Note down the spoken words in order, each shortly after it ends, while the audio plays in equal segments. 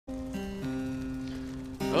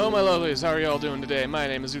Hello my lovelies, how are y'all doing today? My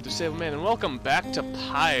name is Uther Sableman and welcome back to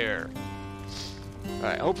Pyre.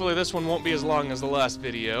 Alright, hopefully this one won't be as long as the last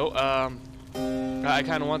video. I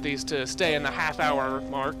kind of want these to stay in the half-hour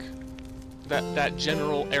mark. That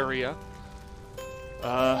general area.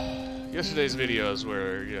 Yesterday's videos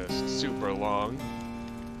were just super long.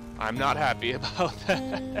 I'm not happy about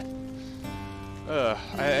that.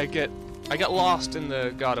 I got lost in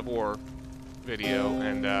the God of War video,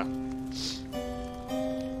 and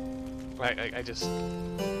I just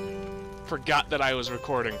forgot that I was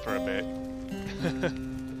recording for a bit.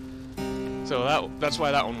 So that's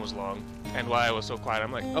why that one was long, and why I was so quiet.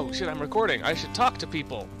 I'm like, oh shit, I'm recording. I should talk to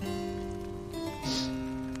people.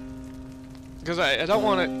 Because I don't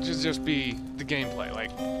want it to just be the gameplay.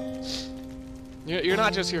 Like, you're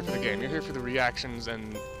not just here for the game. You're here for the reactions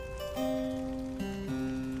and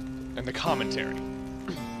the commentary.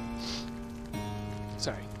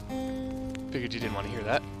 Sorry. Figured you didn't want to hear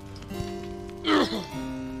that.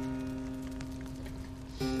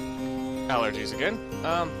 Allergies again.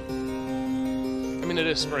 I mean, it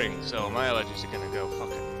is spring, so my allergies are gonna go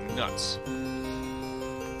fucking nuts.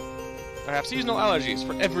 I have seasonal allergies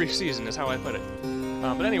for every season, is how I put it.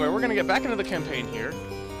 But anyway, we're gonna get back into the campaign here.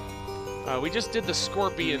 We just did the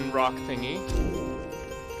scorpion rock thingy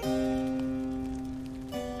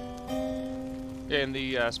in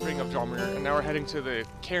the spring of Jomir, and now we're heading to the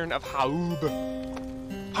cairn of Haub.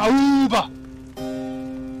 Haub!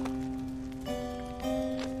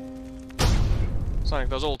 Sound like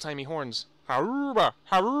those old-timey horns. Haruba!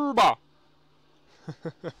 Haruba!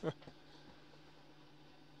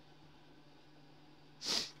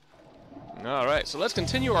 Alright, so let's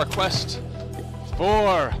continue our quest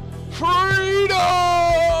for freedom!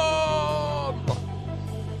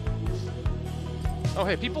 Oh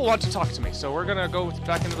hey, people want to talk to me, so we're gonna go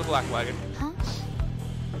back into the Black Wagon. Huh?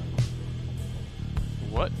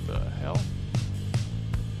 What the hell?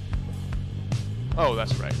 Oh,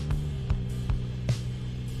 that's right.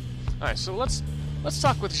 Alright, so let's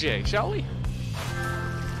talk with Jay, shall we?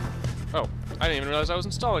 Oh, I didn't even realize I was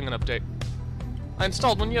installing an update. I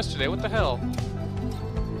installed one yesterday, what the hell?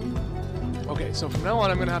 Okay, so from now on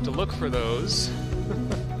I'm gonna have to look for those.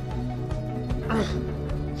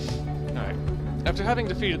 Alright. After having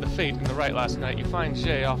defeated the Fate in the rite last night, you find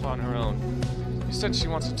Jay off on her own. You said she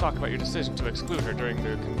wants to talk about your decision to exclude her during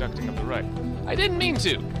the conducting of the rite. I didn't mean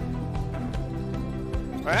to!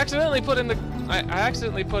 I accidentally put in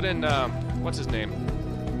what's his name?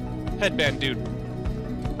 Headband dude.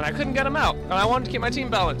 And I couldn't get him out, and I wanted to keep my team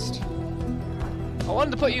balanced. I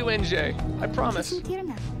wanted to put you in, Jay. I promise.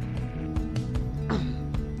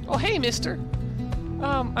 Oh, hey, mister.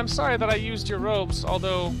 I'm sorry that I used your robes,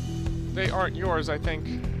 although they aren't yours, I think.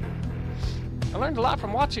 I learned a lot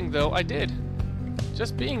from watching, though. I did.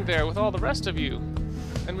 Just being there with all the rest of you.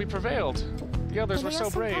 And we prevailed. The others were so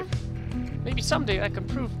brave. Maybe someday I can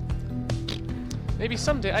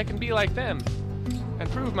be like them. And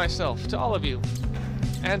prove myself to all of you.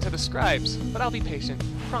 And to the scribes. But I'll be patient.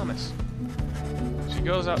 Promise. She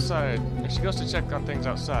goes outside, and she goes to check on things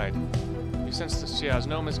outside. You sense that she has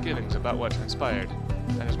no misgivings about what transpired,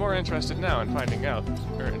 and is more interested now in finding out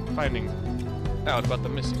about the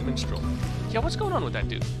missing minstrel. Yeah, what's going on with that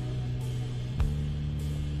dude?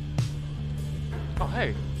 Oh,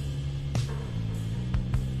 hey.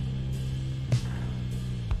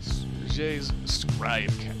 Jay's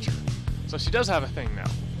scribe catcher. So she does have a thing now.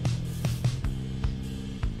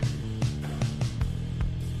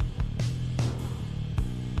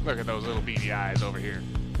 Look at those little beady eyes over here.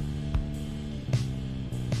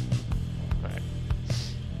 Alright.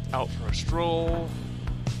 Out for a stroll.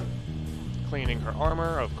 Cleaning her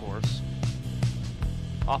armor, of course.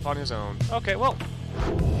 Off on his own. Okay, well.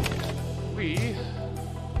 We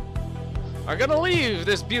are gonna leave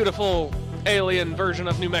this beautiful alien version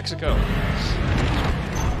of New Mexico.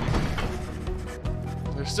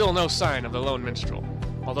 There's still no sign of the lone minstrel,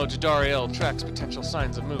 although Jadariel tracks potential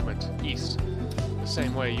signs of movement east. The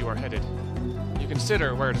same way you are headed. You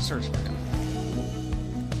consider where to search for him.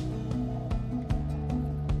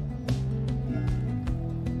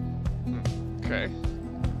 Okay.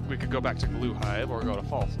 We could go back to Glue Hive or go to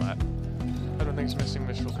Fall Flat. I don't think Missing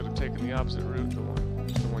Minstrel could have taken the opposite route, the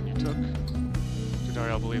one you took.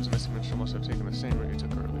 Jadariel believes Missing Minstrel must have taken the same route you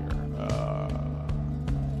took earlier.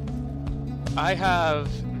 I have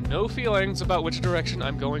no feelings about which direction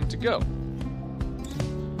I'm going to go.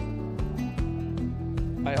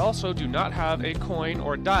 I also do not have a coin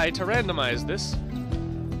or die to randomize this.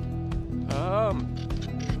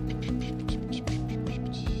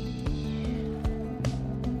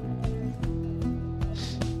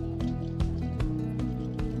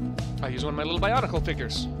 I use one of my little Bionicle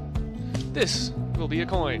figures. This will be a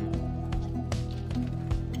coin.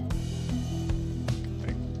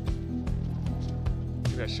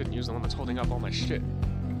 Maybe I shouldn't use the one that's holding up all my shit.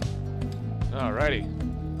 Alrighty.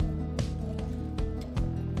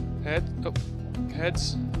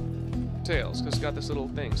 Heads, tails, because it's got this little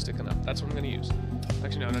thing sticking up. That's what I'm gonna use.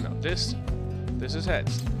 Actually, no. This is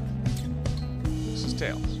heads. This is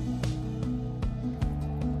tails.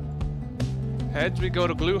 Heads, we go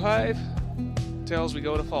to glue hive. Tails, we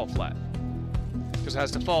go to fall flat. Because it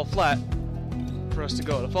has to fall flat for us to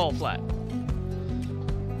go to fall flat.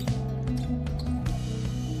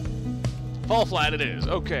 Fall flat it is.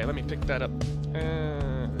 Okay, let me pick that up.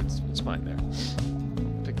 It's fine there.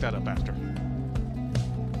 Pick that up after.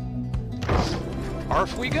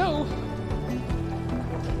 Arf we go!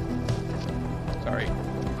 Sorry.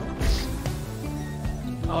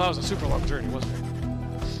 Oh, that was a super long journey, wasn't it?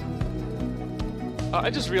 I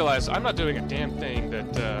just realized I'm not doing a damn thing that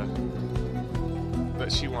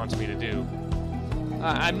she wants me to do.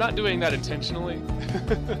 I'm not doing that intentionally.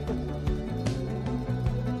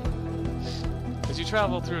 As you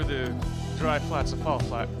travel through the dry flats of Fall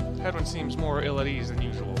Flat, Hedwyn seems more ill at ease than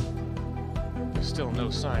usual. There's still no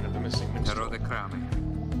sign of the missing minstrel.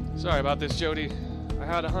 Sorry about this, Jody. I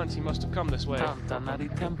had a hunch he must have come this way.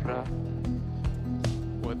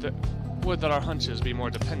 Would that our hunches be more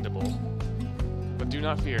dependable. But do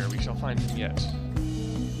not fear, we shall find him yet.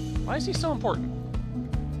 Why is he so important?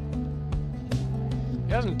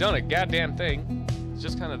 He hasn't done a goddamn thing. He's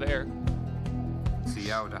just kind of there.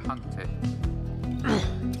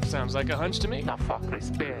 Sounds like a hunch to me.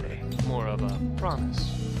 More of a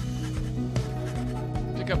promise.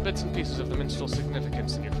 Pick up bits and pieces of the minstrel's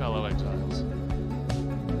significance in your fellow exiles.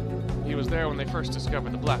 He was there when they first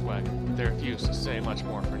discovered the Black Wagon, but they refused to say much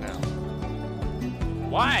more for now.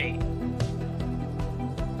 Why?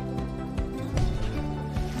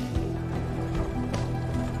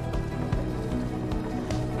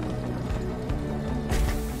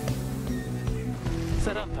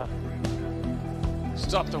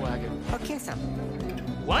 Stop the wagon.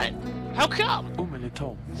 What? How come?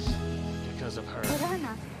 Because of her.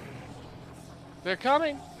 They're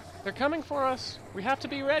coming. They're coming for us. We have to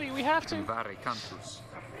be ready. We have to.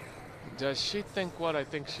 Does she think what I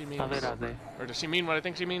think she means? Or does she mean what I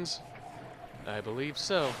think she means? I believe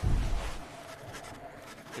so.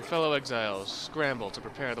 Your fellow exiles scramble to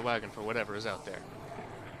prepare the wagon for whatever is out there.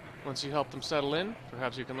 Once you help them settle in,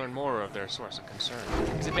 perhaps you can learn more of their source of concern.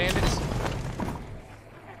 Is it bandits?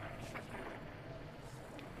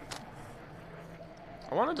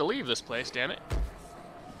 I wanted to leave this place, damn it.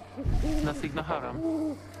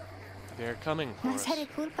 They're coming for us.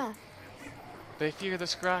 They fear the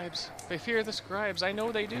scribes. They fear the scribes. I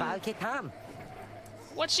know they do.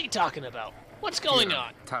 What's she talking about? What's going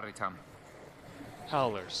on?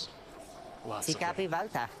 Howlers. Lots of them.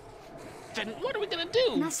 Then what are we gonna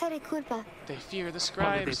do? They fear the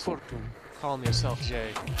scribes. Calm yourself,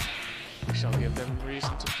 Jay. We shall give them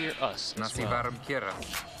reason to fear us as well.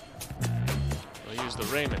 We'll use the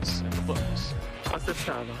raiments and the books.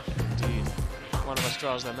 Indeed. One of us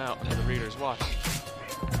draws them out under the reader's watch.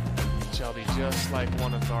 It shall be just like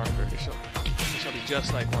one of our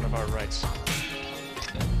rites.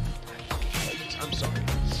 I'm sorry.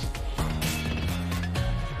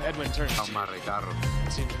 Edwin turns to you.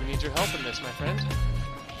 It seems we need your help in this, my friend.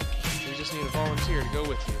 We just need a volunteer to go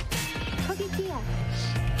with you.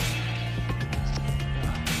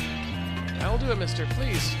 I'll do it, mister,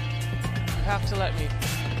 please. You have to let me.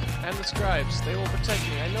 And the scribes, they will protect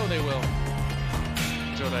me. I know they will.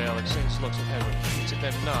 Jodiel exchanged looks with Hedwig. Each of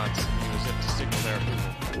them nods at you as if to signal their approval.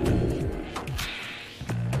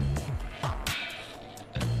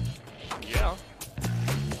 Yeah.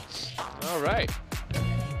 All right.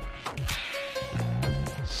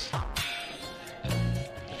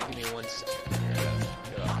 Give me 1 second. I'm gonna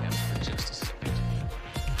get off camera for just a second.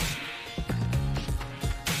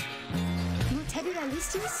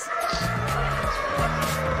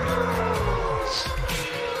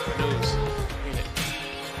 Nose. Mean it.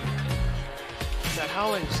 That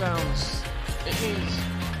howling sounds. It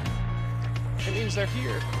means they're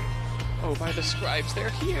here. Oh, by the scribes, they're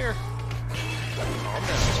here. Calm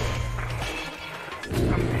down.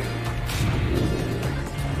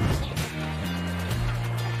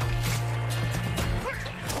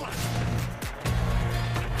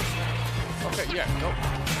 Okay, yeah, nope.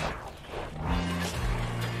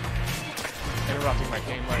 Interrupting my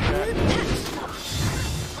game like that.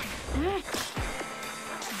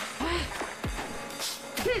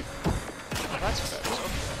 Oh, that's better.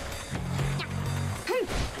 Okay.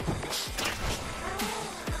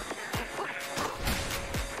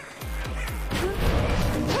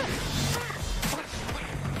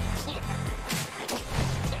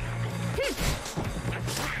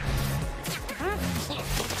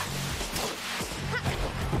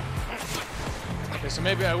 So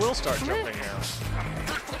maybe I will start jumping now.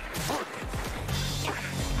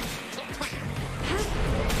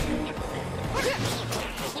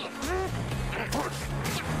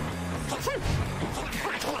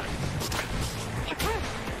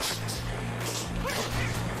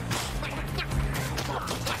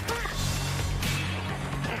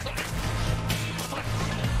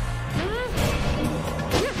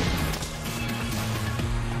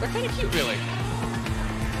 They're kind of cute, really.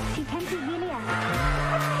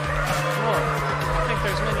 More. I think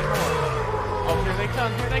there's many more. Oh, here they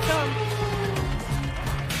come, here they come!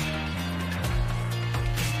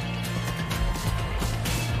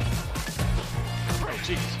 Oh,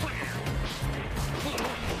 jeez.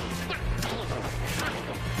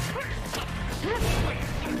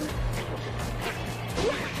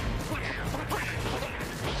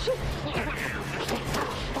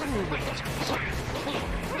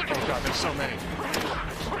 Oh god, there's so many.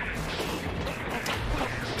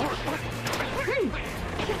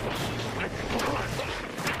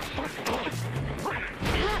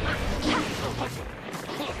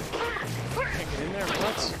 Can't get in there,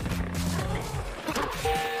 what?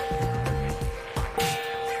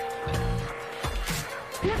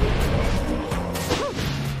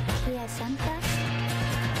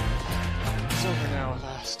 It's over now at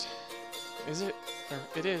last. Is it? Or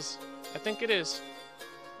it is. I think it is.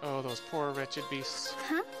 Oh, those poor wretched beasts.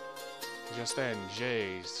 Huh? Just then,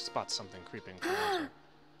 Jay spots something creeping towards her.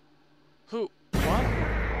 Who? What?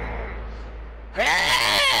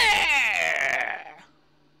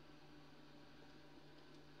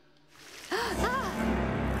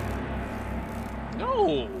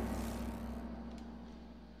 No!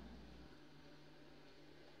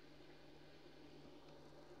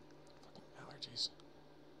 Fucking allergies.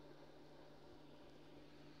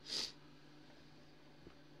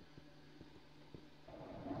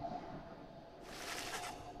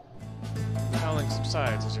 The howling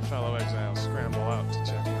subsides as your fellow exiles scramble out to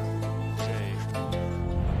check on Jay.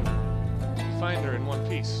 You find her in one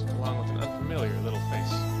piece, along with an unfamiliar little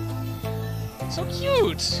face. So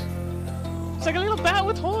cute! It's like a little bat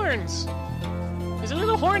with horns! He's a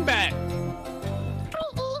little horn bat!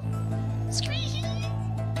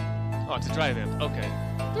 Oh, it's a drive imp. Okay.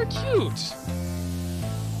 They're cute!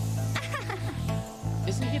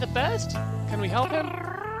 Isn't he the best? Can we help him?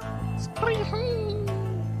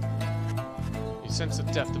 You sense the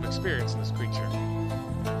depth of experience in this creature,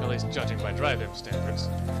 at least judging by drive imp standards.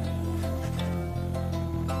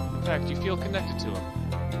 In fact, you feel connected to him.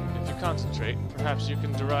 If you concentrate, perhaps you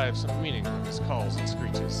can derive some meaning from his calls and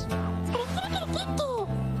screeches.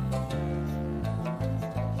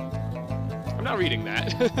 I'm not reading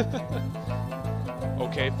that.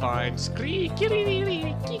 Okay, fine.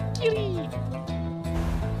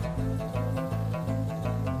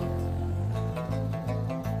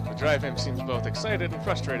 The drive imp seems both excited and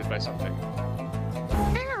frustrated by something.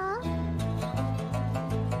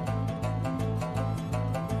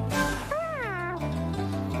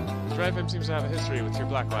 The drive imp seems to have a history with your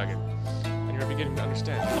black wagon, and you're beginning to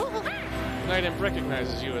understand. The night imp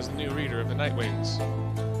recognizes you as the new reader of the Night Wings.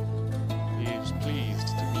 He is pleased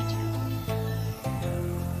to meet you.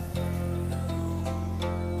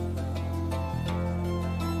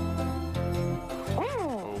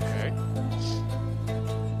 Okay.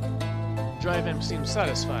 Drive imp seems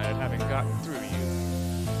satisfied at having gotten through to you.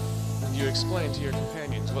 And you explain to your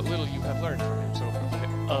companions what little you have learned from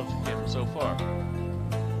him so far.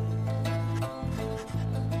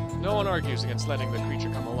 No one argues against letting the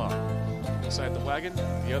creature come along. Inside the wagon,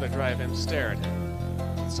 the other drive imps stare at him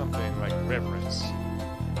with something like reverence.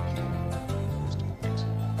 Just wait.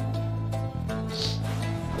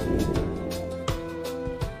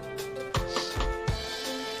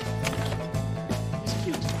 He's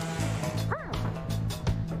cute.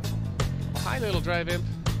 Hi, little drive imp.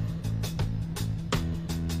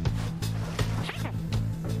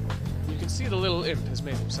 You can see the little imp has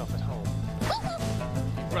made himself at home.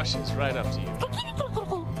 He rushes right up to you.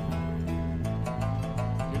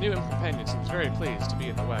 Your new imp companion seems very pleased to be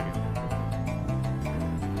in the wagon.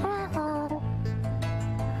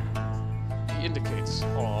 He indicates,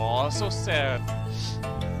 "Aw, so sad."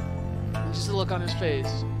 And just a look on his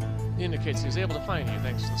face. He indicates he was able to find you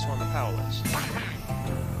thanks to the swarm of howlers.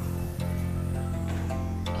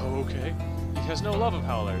 Okay. He has no love of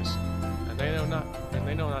howlers, and they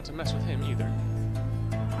know not to mess with him either.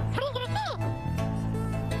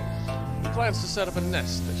 He plans to set up a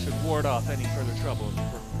nest that should ward off any further trouble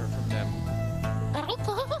from them.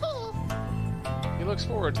 He looks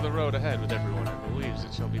forward to the road ahead with everyone and believes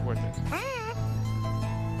it shall be worth it.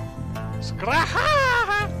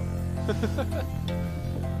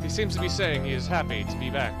 He seems to be saying he is happy to be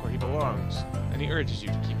back where he belongs, and he urges you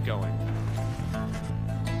to keep going.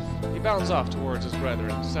 He bounds off towards his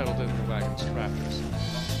brethren, settled in the wagon's rafters.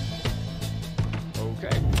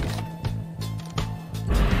 Okay.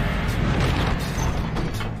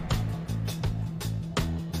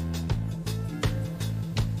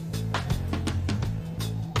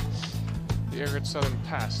 The arid southern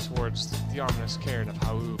pass towards the ominous cairn of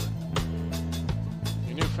Haub.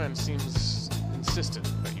 Your new friend seems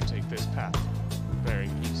insistent that you take this path,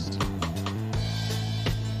 bearing east.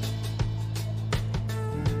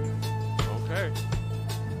 Okay.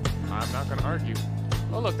 I'm not gonna argue.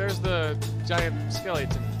 Oh look, there's the giant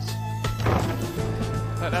skeletons.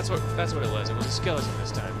 That's what it was. It was a skeleton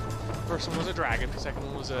this time. First one was a dragon, the second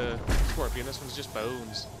one was a scorpion, this one's just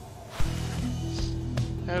bones.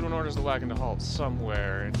 Headman orders the wagon to halt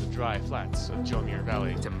somewhere in the dry flats of Jomir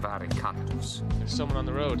Valley. There's someone on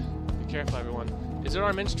the road. Be careful, everyone. Is it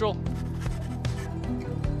our minstrel?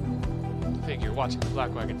 The figure watching the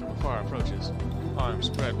black wagon from afar approaches, arms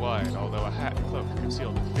spread wide, although a hat and cloak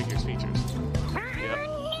conceal the figure's features.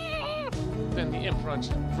 Yep. Then the imp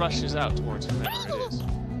rushes out towards whomever it is.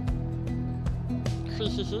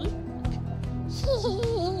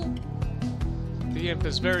 The imp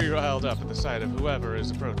is very riled up at the sight of whoever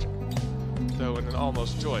is approaching, though in an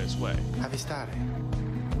almost joyous way. Avvistare.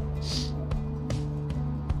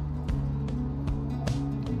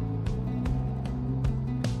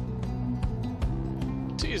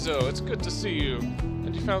 Tizo, it's good to see you.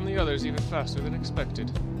 And you found the others even faster than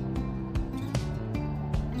expected.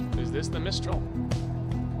 Is this the minstrel?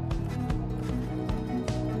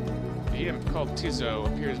 The imp called Tizo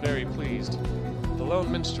appears very pleased. The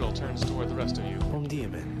lone minstrel turns toward the rest of you.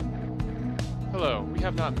 Hello, we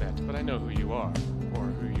have not met, but I know who you are, or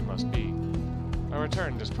who you must be. I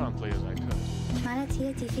returned as promptly as I could.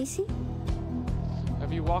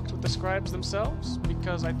 Have you walked with the scribes themselves?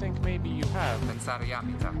 Because I think maybe you have.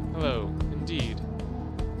 Hello, indeed.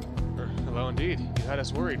 Hello indeed. You had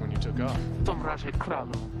us worried when you took off.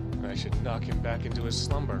 I should knock him back into his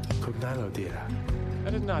slumber. I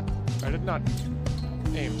did not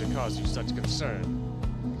aim to cause you such concern.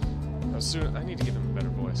 I need to give him a better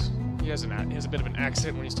voice. He has a bit of an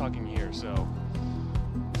accent when he's talking here, so...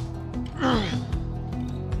 I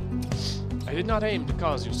did not aim to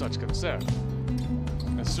cause you such concern.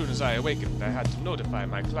 As soon as I awakened, I had to notify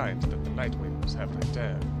my client that the Nightwings have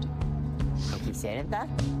returned.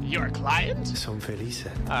 Your client? Son felice.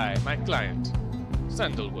 Aye, my client.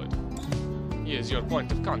 Sandalwood. He is your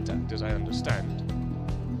point of contact, as I understand.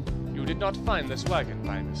 You did not find this wagon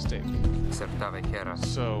by mistake. So,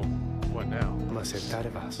 what now?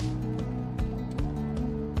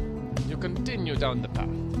 You continue down the path.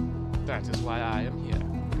 That is why I am here.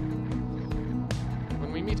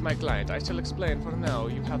 When we meet my client, I shall explain, for now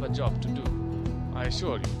you have a job to do. I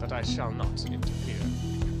assure you that I shall not interfere.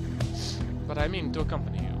 But I mean to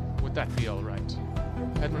accompany you. Would that be all right?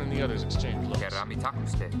 Edmund and the others exchange looks.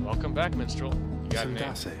 Welcome back, minstrel. You got a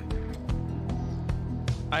name?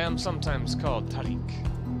 I am sometimes called Tariq.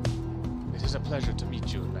 It is a pleasure to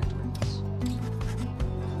meet you, Nightwings.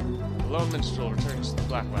 The lone minstrel returns to the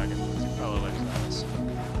black wagon with your fellow exiles.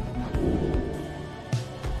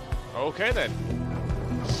 Okay then.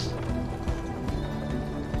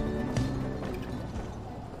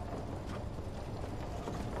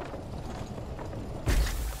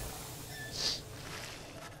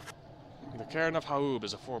 The Cairn of Haub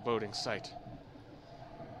is a foreboding sight.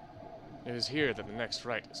 It is here that the next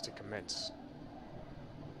rite is to commence.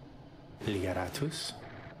 Ligaratus?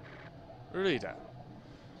 Rita,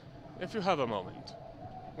 if you have a moment,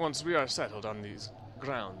 once we are settled on these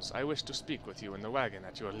grounds, I wish to speak with you in the wagon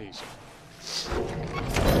at your leisure.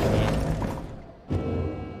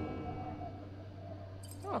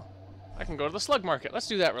 Oh, I can go to the slug market. Let's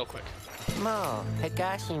do that real quick. Mo,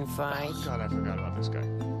 Higashin fight. Oh god, I forgot about this guy.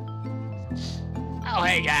 Oh,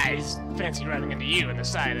 hey guys! Fancy running into you on the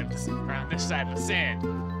side of around this side of the sand.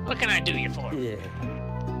 What can I do you for? Yeah.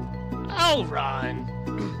 Oh, Ron!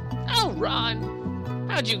 Oh, Ron!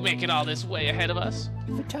 How'd you make it all this way ahead of us?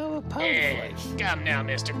 Hey, come now,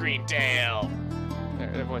 Mr. Greentail.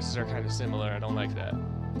 Their voices are kind of similar. I don't like that.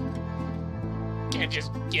 Can't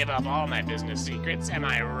just give up all my business secrets, am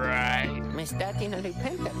I right?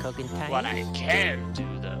 What I can do,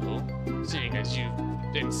 though, seeing as you've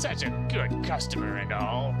been such a good customer and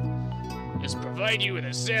all, is provide you with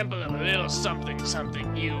a sample of a little something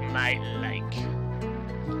you might like.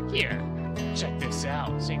 Here, check this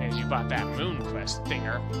out, seeing as you bought that MoonQuest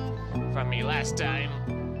thinger from me last time.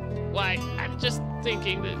 Why, I'm just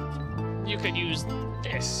thinking that you could use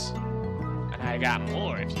this. And I got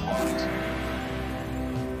more if you want.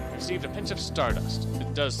 received a pinch of stardust.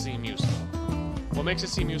 It does seem useful. What makes it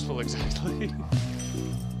seem useful exactly?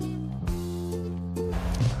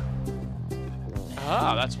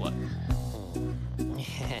 Ah, that's what.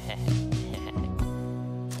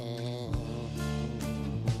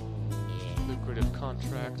 Lucrative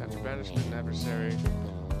contract. After banishing an adversary.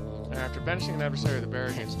 After banishing an adversary, the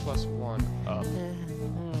bearer gains +1 up.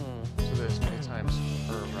 So this many times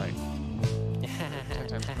per right. 10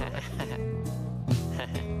 times per right.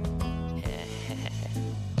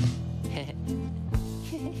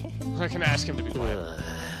 I can ask him to be quiet.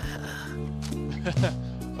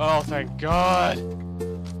 Oh, thank God!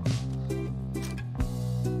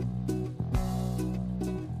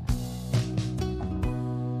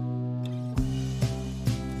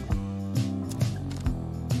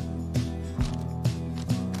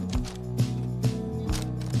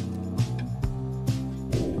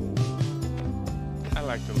 I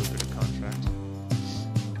like the lucrative contract.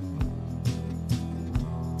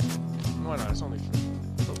 Why not? It's only 3.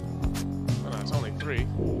 Oh, no, it's only 3.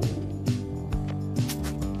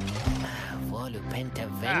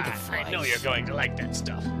 I know you're going to like that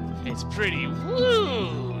stuff. It's pretty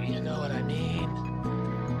woo, you know what I mean?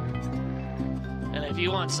 And if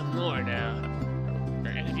you want some more now,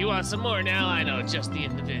 I know just the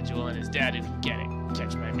individual and his dad who can get it.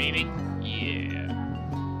 Catch my meaning? Yeah.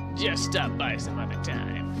 Just stop by some other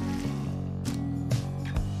time.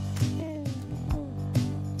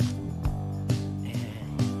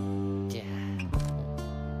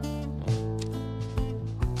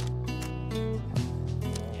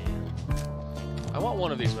 I want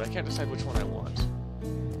one of these, but I can't decide which one I want.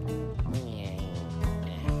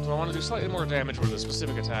 Do I want to do slightly more damage with a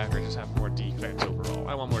specific attack, or just have more defense overall?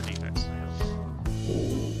 I want more defense.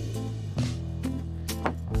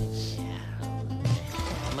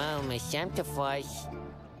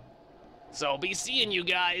 So I'll be seeing you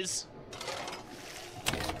guys.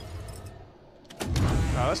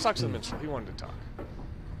 Let's talk to the minstrel. He wanted to talk.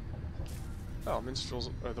 Oh, minstrels,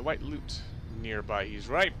 or the white loot nearby. He's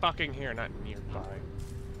right fucking here, not nearby.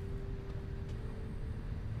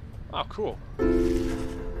 Oh, cool. The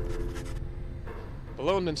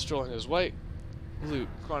lone minstrel and his white lute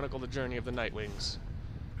chronicle the journey of the Nightwings.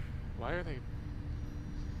 Why are they...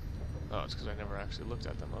 Oh, it's because I never actually looked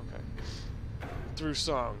at them. Okay. Through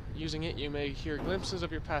song. Using it, you may hear glimpses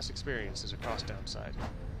of your past experiences across Downside.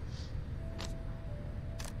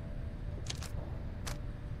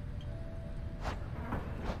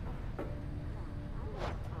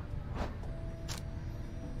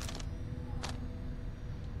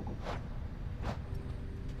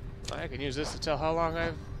 I can use this to tell how long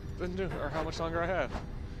I've been doing, or how much longer I have.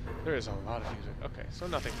 There is a lot of music. Okay, so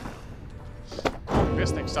nothing.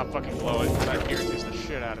 This thing stopped fucking blowing, because that irritates the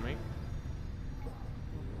shit out of me.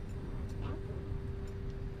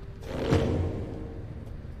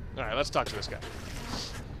 Alright, let's talk to this guy.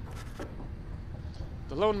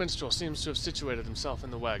 The lone minstrel seems to have situated himself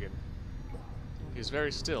in the wagon. He is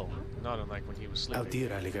very still, not unlike when he was sleeping.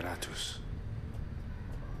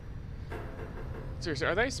 Seriously,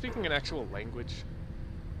 are they speaking an actual language?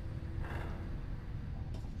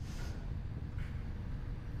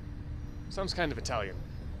 Sounds kind of Italian.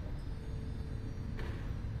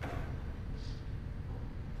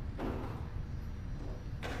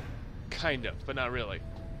 Kind of, but not really.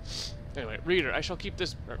 Anyway, reader, I shall keep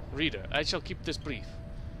this... reader, I shall keep this brief.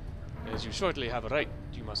 As you shortly have a rite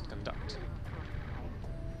you must conduct.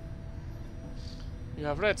 You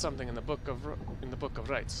have read something in the book of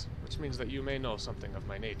Rites, which means that you may know something of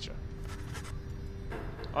my nature.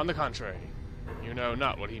 On the contrary, you know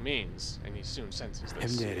not what he means, and he soon senses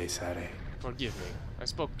this. Forgive me, I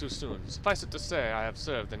spoke too soon. Suffice it to say, I have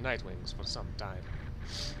served the Nightwings for some time.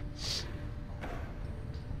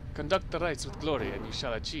 Conduct the rites with glory, and you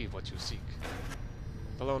shall achieve what you seek.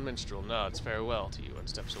 The lone minstrel nods farewell to you and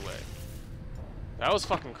steps away. That was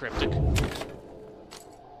fucking cryptic.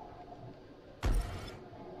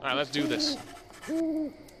 Alright, let's do this.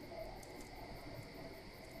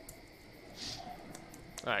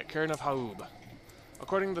 Alright, Cairn of Haub.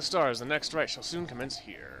 According to the stars, the next rite shall soon commence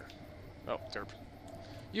here. Oh, derp.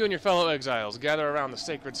 You and your fellow exiles gather around the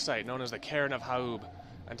sacred site known as the Cairn of Haub,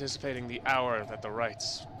 anticipating the hour that the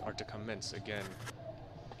rites are to commence again.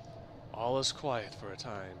 All is quiet for a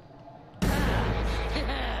time.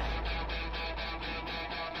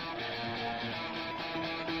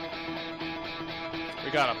 We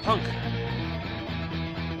got a punk.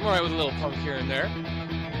 I'm alright with a little punk here and there.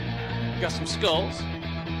 Got some skulls.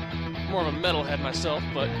 More of a metalhead myself,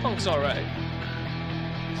 but punk's alright.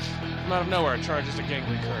 From out of nowhere, charges a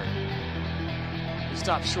gangly cur. He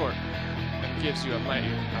stops short and gives you a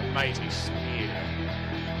mighty sneer.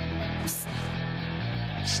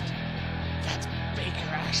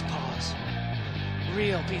 Fresh paws.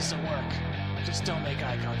 Real piece of work. Just don't make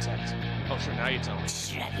eye contact. Oh, sure, now you tell me.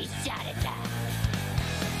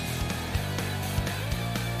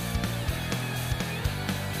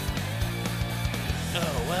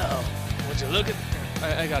 Oh, well. Would you look at...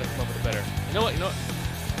 I gotta come up with a better... You know what?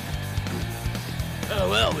 Oh,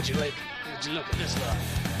 well, would you look at this lot?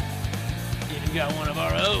 Even got one of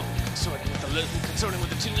our own, consorting with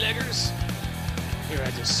the two-leggers. You're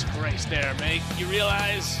a disgrace there, mate. You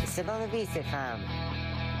realize? No,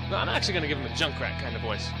 I'm actually gonna give him a Junkrat kind of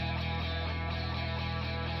voice.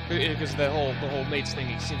 Because the whole mates thing,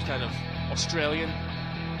 he seems kind of Australian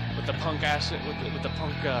with the punk with the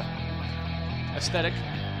punk aesthetic.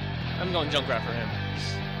 I'm going Junkrat for him.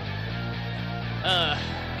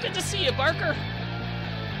 Good to see you, Barker.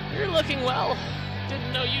 You're looking well.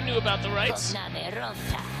 Didn't know you knew about the rites. Can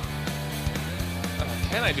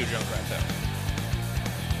I do Junkrat though?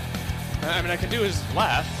 I mean, I can do his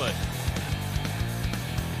laugh, but...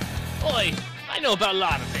 Oi, I know about a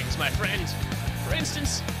lot of things, my friend. For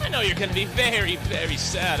instance, I know you're gonna be very, very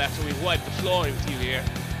sad after we wipe the floor with you here.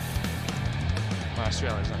 My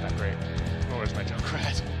Australian's not that great. Nor is my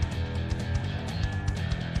Junkrat.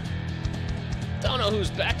 Don't know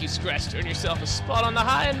whose back you scratched to earn yourself a spot on the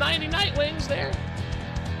high and mighty Nightwings there.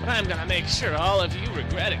 But I'm gonna make sure all of you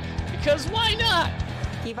regret it. Because why not?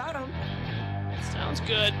 Sounds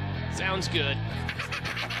good. Sounds good.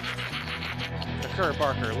 The Cur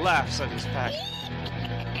Barker laughs at his pack.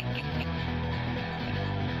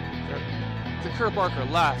 The Cur Barker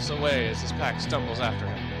laughs away as his pack stumbles after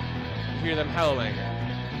him. You hear them howling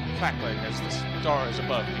and crackling as the stars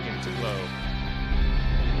above begin to glow.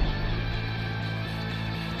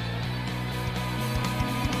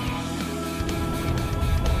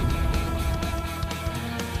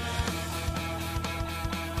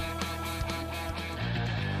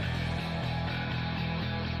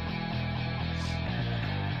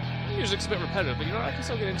 Music's a bit repetitive, but you know what? I can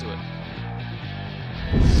still get into it.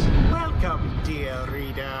 Welcome, dear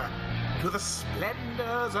reader, to the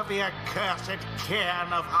splendors of the accursed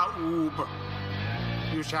cairn of Aub.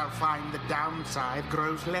 You shall find the downside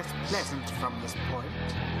grows less pleasant from this point.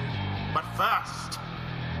 But first,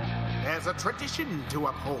 there's a tradition to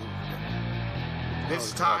uphold.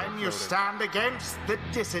 This time you stand against the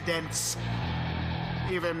dissidents.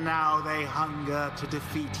 Even now they hunger to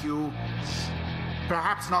defeat you.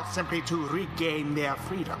 Perhaps not simply to regain their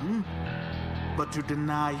freedom, but to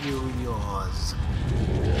deny you yours.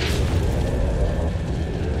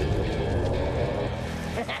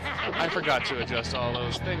 I forgot to adjust all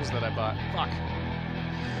those things that I bought. Fuck.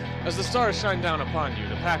 As the stars shine down upon you,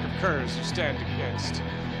 the pack of curs you stand against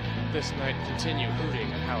this night continue hooting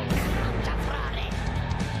and howling.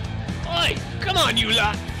 Oi! Come on, you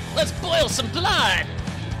lot! Let's boil some blood!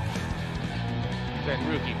 Then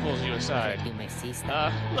Rookie pulls you aside.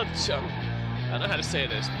 Look, chum. I don't know how to say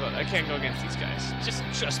this, but I can't go against these guys. Just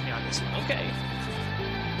trust me on this one, okay?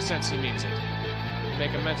 Since he means it.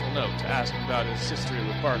 Make a mental note to ask him about his history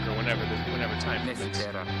with Barker whenever time permits.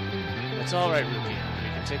 That's all right, Rookie. We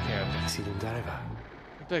can take care of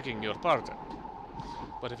it. Begging your pardon.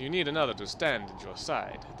 But if you need another to stand at your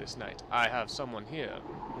side this night, I have someone here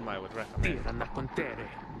whom I would recommend.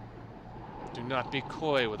 Do not be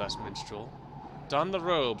coy with us, minstrel. Don the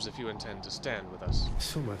robes if you intend to stand with us.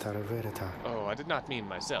 Oh, I did not mean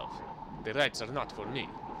myself. The rites are not for me.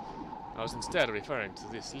 I was instead referring to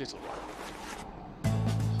this little one.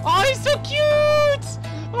 Oh, he's so cute!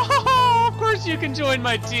 Oh, of course you can join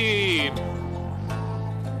my team!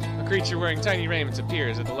 A creature wearing tiny raiments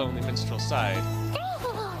appears at the lonely minstrel's side.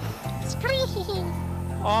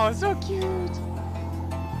 Oh, so cute!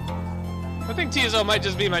 I think Tizo might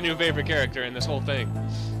just be my new favorite character in this whole thing.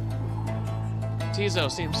 Tizo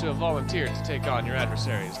seems to have volunteered to take on your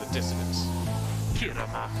adversaries, the dissidents.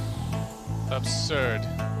 Absurd.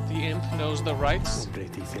 The imp knows the rites?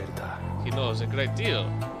 He knows a great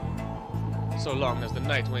deal. So long as the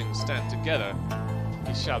Nightwings stand together,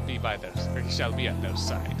 he shall be at their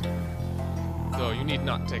side. Though you need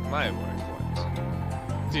not take my word for it.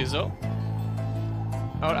 Tizo?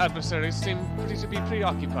 Our adversaries seem to be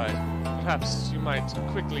preoccupied. Perhaps you might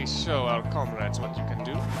quickly show our comrades what you can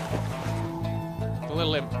do. The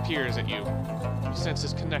little imp peers at you. You sense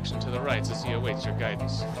his connection to the rites as he awaits your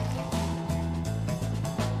guidance.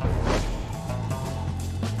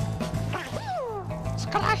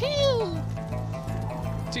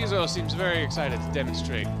 Tizo seems very excited to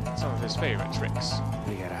demonstrate some of his favorite tricks.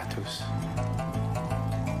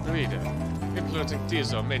 Reader, influencing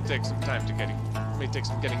Tizo may take some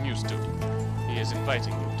getting used to. He is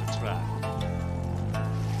inviting you to try.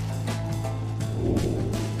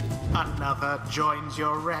 Another joins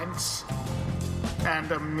your ranks.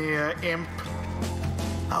 And a mere imp.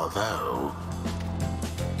 Although...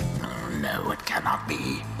 no, it cannot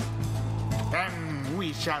be. Then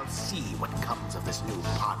we shall see what comes of this new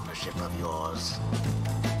partnership of yours.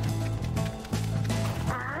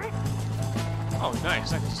 Oh,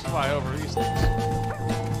 nice. I can just fly over these things.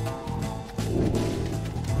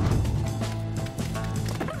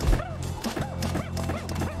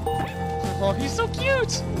 Oh, he's so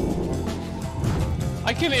cute!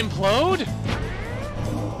 I can implode?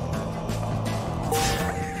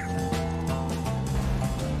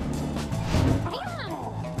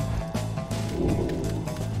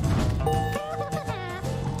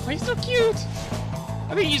 Oh, he's so cute!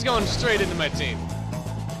 I think he's going straight into my team.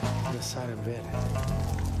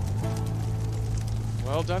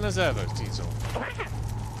 Well done as ever, Tizo.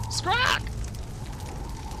 Scrock!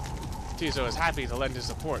 Tizo is happy to lend his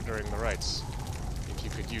support during the rites, if you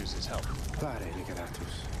could use his help.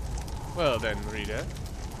 Well then, Rita,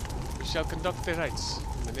 we shall conduct the rites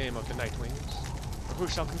in the name of the Nightwings. Or who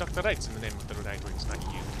shall conduct the rites in the name of the Nightwings, not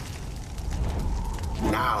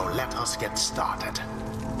you? Now let us get started.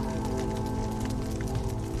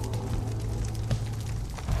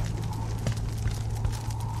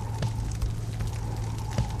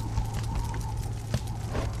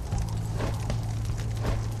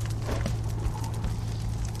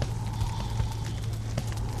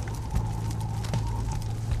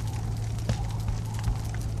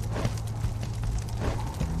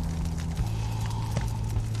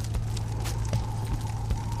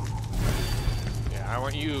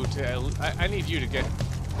 I need you to get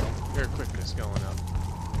your quickness going up.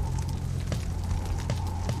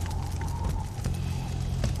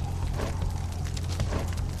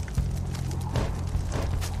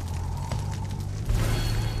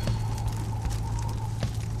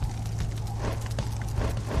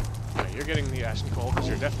 Okay, you're getting the Ashen Cold because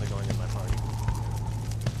you're definitely going in my party.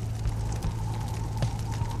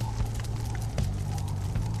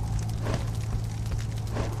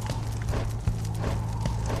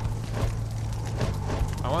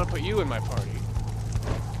 I want to put you in my party.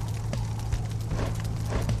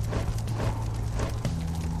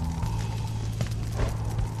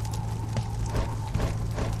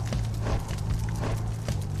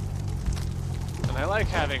 And I like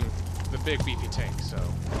having the big beefy tank, so...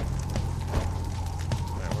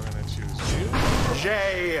 Alright, we're gonna choose you.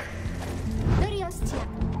 Jay!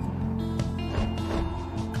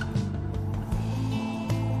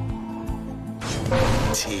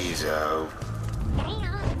 Tizo.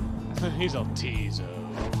 He's all Tizo.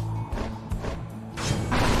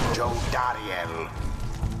 Joe Dariel.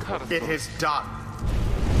 It is done.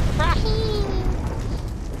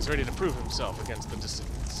 He's ready to prove himself against the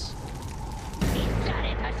dissidents.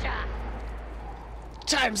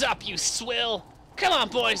 Time's up, you swill! Come on,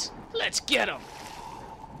 boys, let's get him!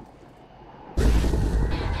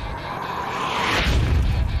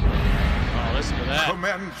 Oh, listen to that.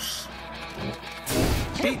 Commence.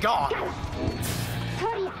 Be gone.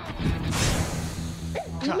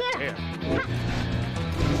 God damn.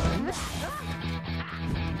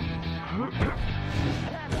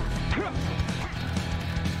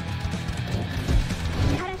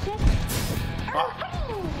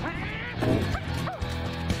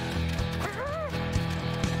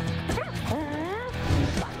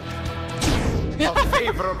 A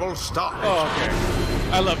favorable start. Oh, okay.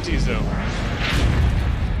 I love Tizo.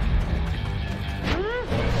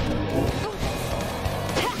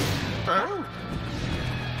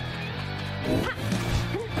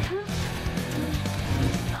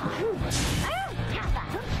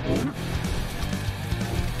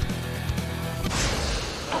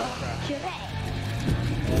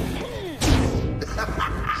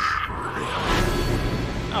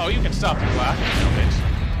 Oh, you can stop the clock, you bitch.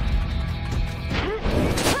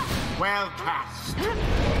 Well cast.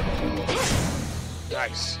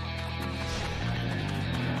 Nice.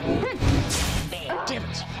 Damn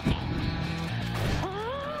it.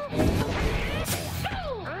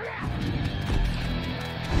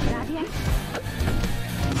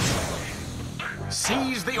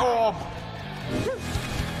 Seize the orb.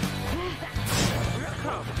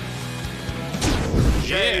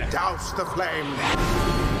 Jay, Yeah. douse the flame.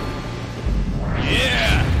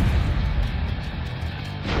 Yeah.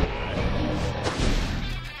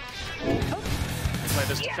 Play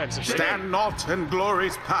this defensive. Stand not in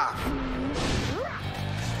glory's path.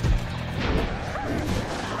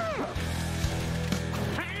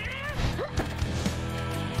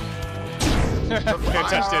 Can't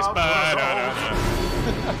touch this, but no.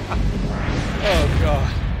 Oh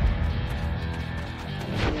god.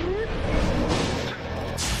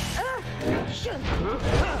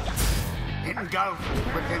 Engulfed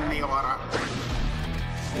within the aura.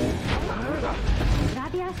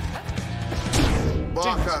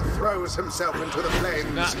 Barker throws himself into the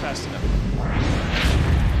flames. Not fast enough.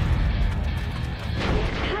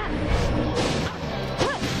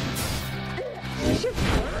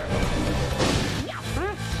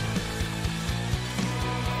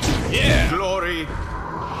 Yeah! Glory.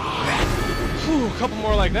 Whew, a couple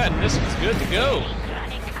more like that, and this one's good to go.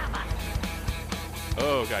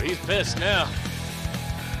 Oh god, he's pissed now.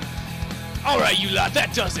 Alright, you lot,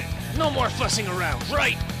 that does it. No more fussing around,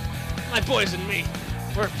 right? My boys and me,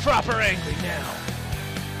 we're proper angry now.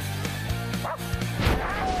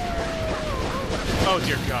 Oh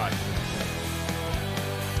dear god.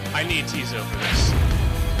 I need Tizo for this.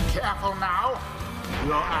 Careful now.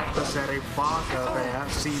 Your adversary Barker there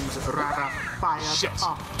seems rather fired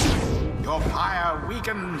up. Your pyre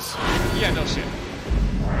weakens. Yeah, no shit.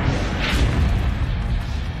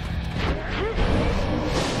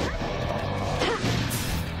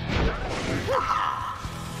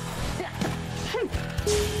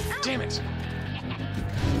 Damn it.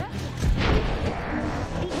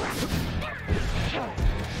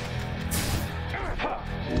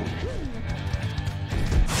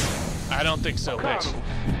 I don't think so, bitch.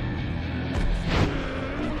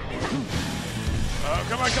 Oh,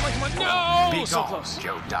 come on, come on, come on. No! Be So gone, close.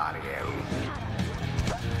 Joe Dario.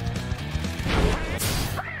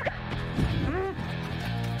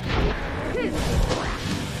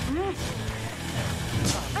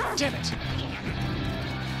 Damn it.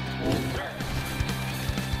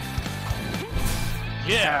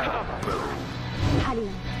 Yeah.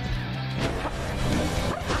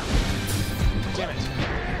 Damn it.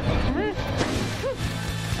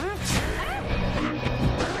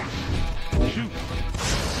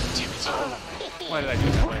 Why did I do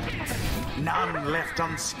it that way? None left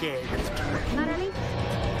unscathed.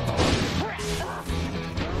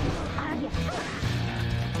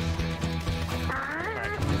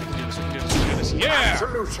 Alright, we can do this, we can do this, we can do this. Yeah!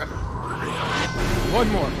 Solution.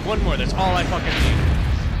 One more, that's all I fucking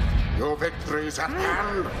need. Your victory's at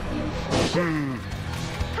hand.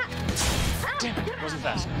 Damn it, wasn't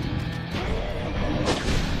fast enough.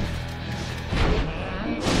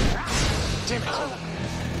 Damn it.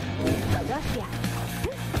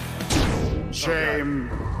 Shame.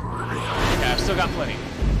 Yeah, I've still got plenty.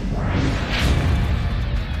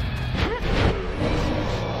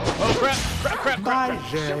 Oh crap, crap, crap, crap, Bye,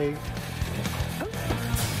 crap. Jay.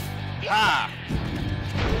 Ah!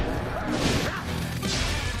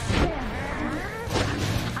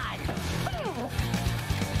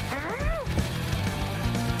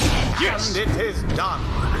 Yes! And it is done.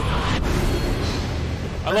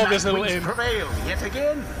 I love this little Nightwings imp. prevail yet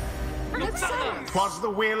again. 'Twas the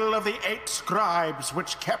will of the 8 scribes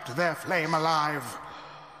which kept their flame alive.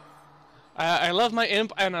 I love my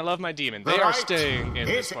imp and I love my demon. The They are rite staying in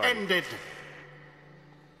this is party. ended.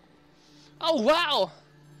 Oh wow!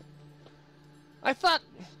 I thought,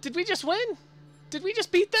 did we just win? Did we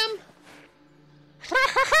just beat them?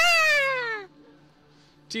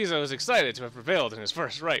 Tizo is excited to have prevailed in his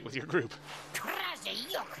first rite with your group.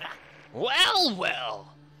 Well, well.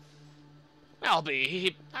 I'll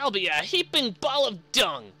be a heaping ball of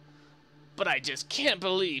dung. But I just can't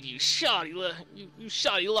believe you shoddy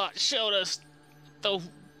lot showed us the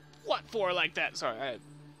what for like that. Sorry,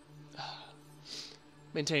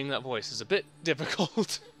 maintaining that voice is a bit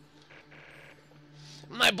difficult.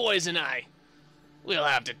 My boys and I, we'll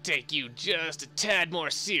have to take you just a tad more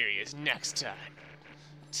serious next time.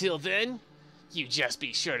 Till then, you just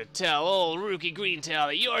be sure to tell old Rookie Greentail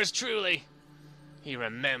that yours truly, he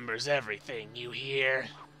remembers everything you hear.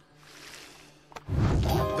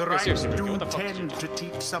 The rites seriously, Rookie, do what the fuck did you tend to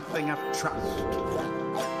teach something of trust.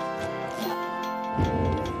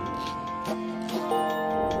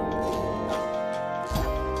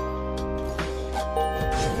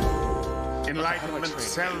 Enlightenment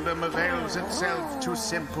seldom avails itself to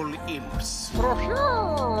simple imps.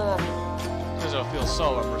 Tizo feels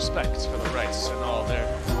solemn respect for the rites and all their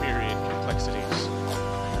myriad complexities.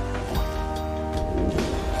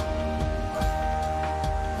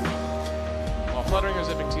 While fluttering or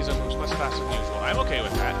zipping, Tizo moves much faster than usual. I'm okay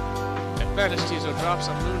with that. At Vanish, Tizo drops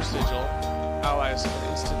a moon sigil. Allies can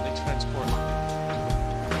instantly transport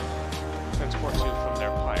you from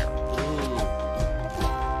their pyre. Ooh.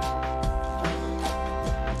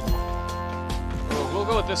 We'll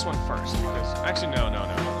go with this one first, because actually no.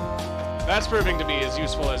 That's proving to be as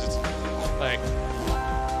useful as it's like.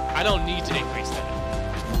 I don't need to increase that.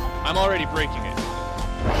 I'm already breaking it.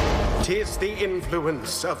 'Tis the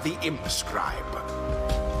influence of the imp scribe.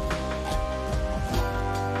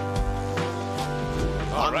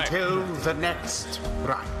 Until the next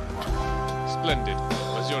rite. Splendid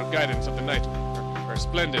was your guidance of the night, or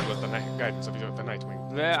splendid was the guidance of the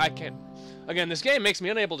Nightwing. I can't. Again, this game makes me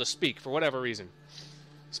unable to speak for whatever reason.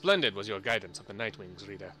 Splendid was your guidance of the Nightwings,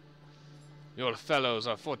 reader. Your fellows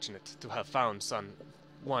are fortunate to have found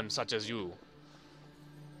one such as you.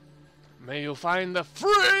 May you find the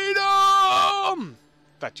freedom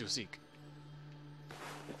that you seek.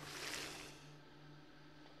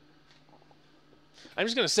 I'm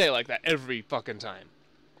just gonna say it like that every fucking time.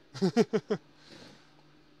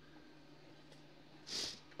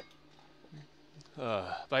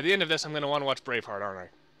 By the end of this, I'm gonna want to watch Braveheart, aren't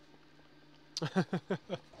I?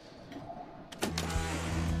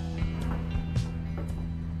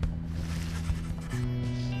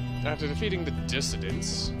 After defeating the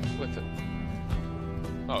dissidents with a...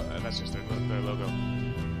 Oh, that's just their logo.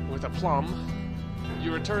 With a plum,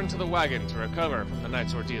 you return to the wagon to recover from the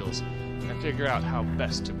night's ordeals and figure out how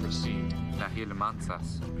best to proceed.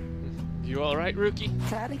 You alright, rookie?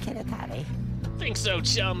 Think so,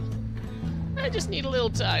 chum. I just need a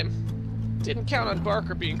little time. Didn't count on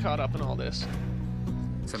Barker being caught up in all this.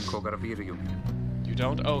 You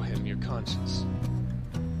don't owe him your conscience.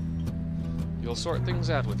 You'll sort things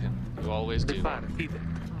out with him. You always do. I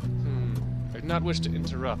do not wish to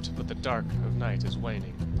interrupt, but the dark of night is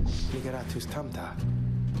waning.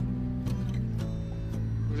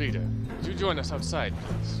 Rita, would you join us outside,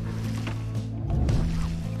 please?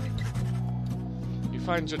 You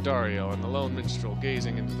find Jadario and the lone minstrel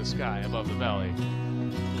gazing into the sky above the valley,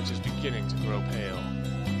 which is beginning to grow pale.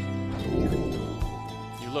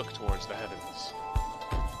 You look towards the heavens.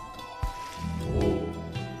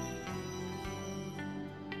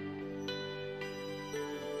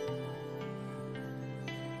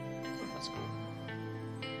 That's cool.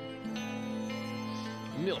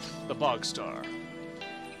 Milf, the Bog Star.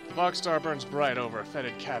 The Bog Star burns bright over a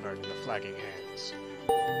fetid cavern in the flagging hands.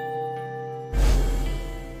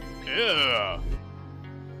 Ew!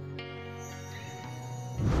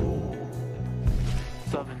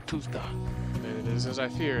 Southern Two-Star. It is as I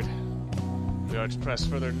feared. We are to press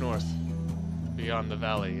further north, beyond the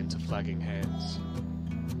valley, into flagging hands.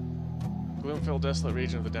 Gloom-filled, desolate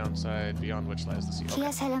region of the downside, beyond which lies the sea.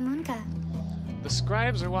 Okay. The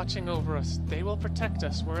scribes are watching over us. They will protect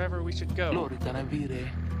us wherever we should go.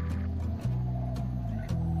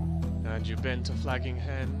 Had you been to flagging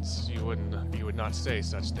hands, you would not say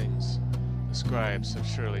such things. The scribes have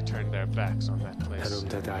surely turned their backs on that place.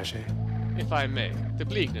 If I may, the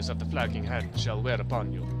bleakness of the flagging hands shall wear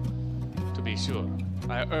upon you. To be sure,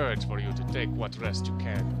 I urge for you to take what rest you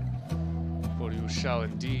can, for you shall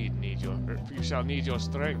indeed need your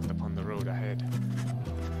strength upon the road ahead.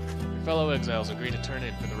 Your fellow exiles agree to turn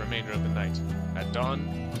in for the remainder of the night. At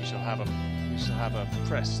dawn, you shall have a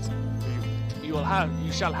pressed.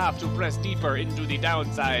 You shall have to press deeper into the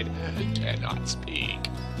downside. I cannot speak.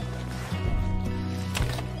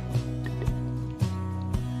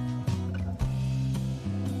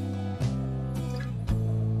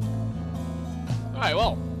 Alright,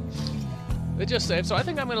 well, they just saved, so I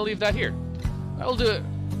think I'm going to leave that here. That'll do it.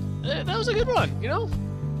 That was a good run, you know?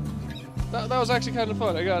 That was actually kind of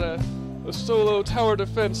fun. I got a solo tower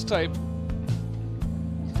defense type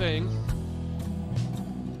thing.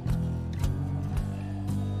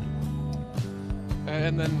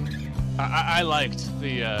 And then I liked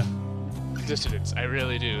the dissidents. I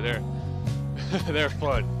really do. They're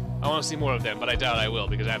fun. I want to see more of them, but I doubt I will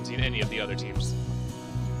because I haven't seen any of the other teams.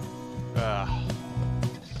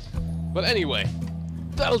 But anyway,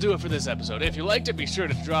 that'll do it for this episode. If you liked it, be sure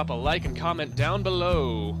to drop a like and comment down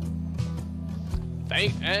below.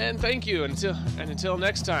 Thank you. Until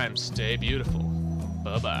next time, stay beautiful.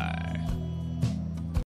 Bye-bye.